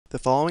The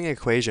following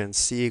equation,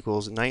 C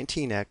equals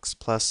 19x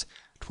plus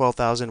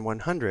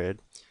 12,100,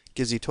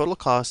 gives the total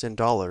cost in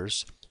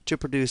dollars to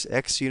produce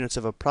X units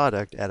of a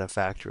product at a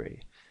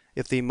factory.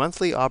 If the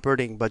monthly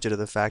operating budget of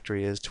the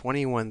factory is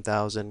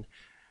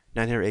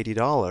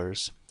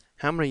 $21,980,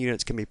 how many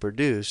units can be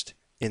produced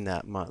in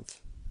that month?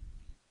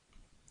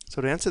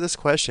 So to answer this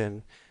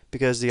question,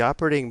 because the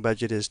operating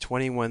budget is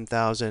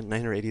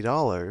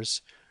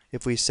 $21,980,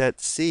 if we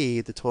set C,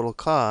 the total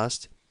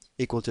cost,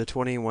 equal to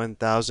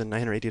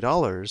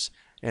 $21,980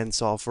 and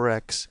solve for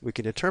X, we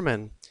can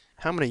determine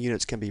how many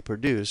units can be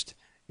produced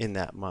in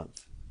that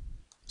month.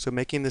 So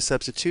making the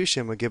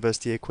substitution would give us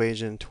the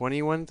equation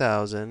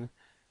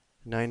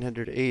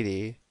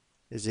 21,980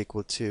 is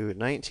equal to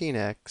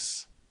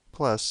 19x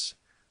plus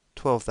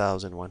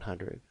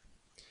 12,100.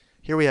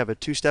 Here we have a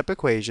two-step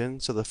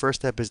equation, so the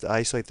first step is to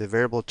isolate the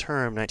variable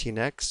term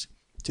 19x.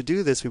 To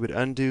do this, we would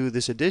undo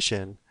this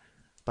addition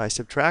by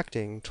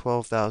subtracting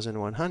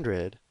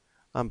 12,100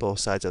 on both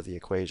sides of the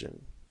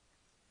equation.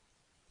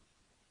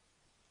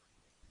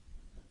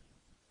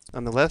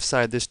 On the left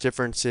side, this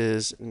difference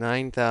is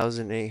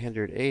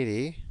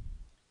 9,880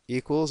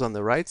 equals, on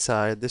the right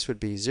side, this would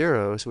be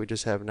 0, so we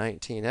just have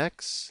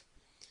 19x.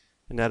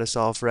 And now to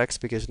solve for x,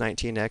 because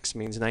 19x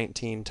means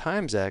 19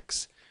 times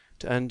x,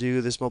 to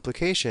undo this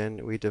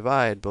multiplication, we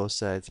divide both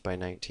sides by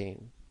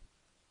 19.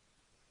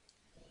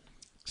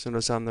 So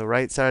notice on the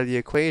right side of the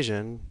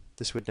equation,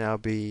 this would now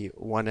be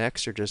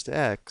 1x, or just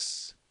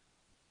x.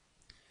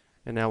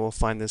 And now we'll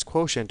find this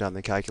quotient on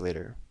the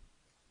calculator.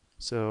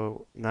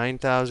 So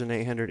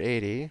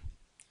 9,880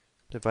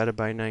 divided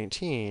by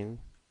 19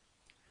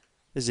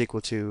 is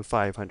equal to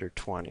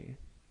 520.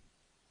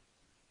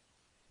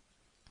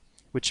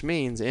 Which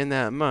means in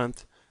that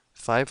month,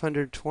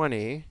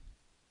 520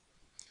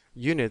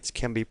 units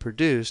can be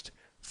produced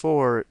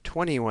for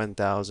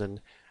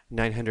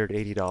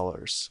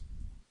 $21,980.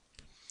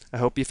 I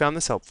hope you found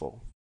this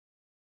helpful.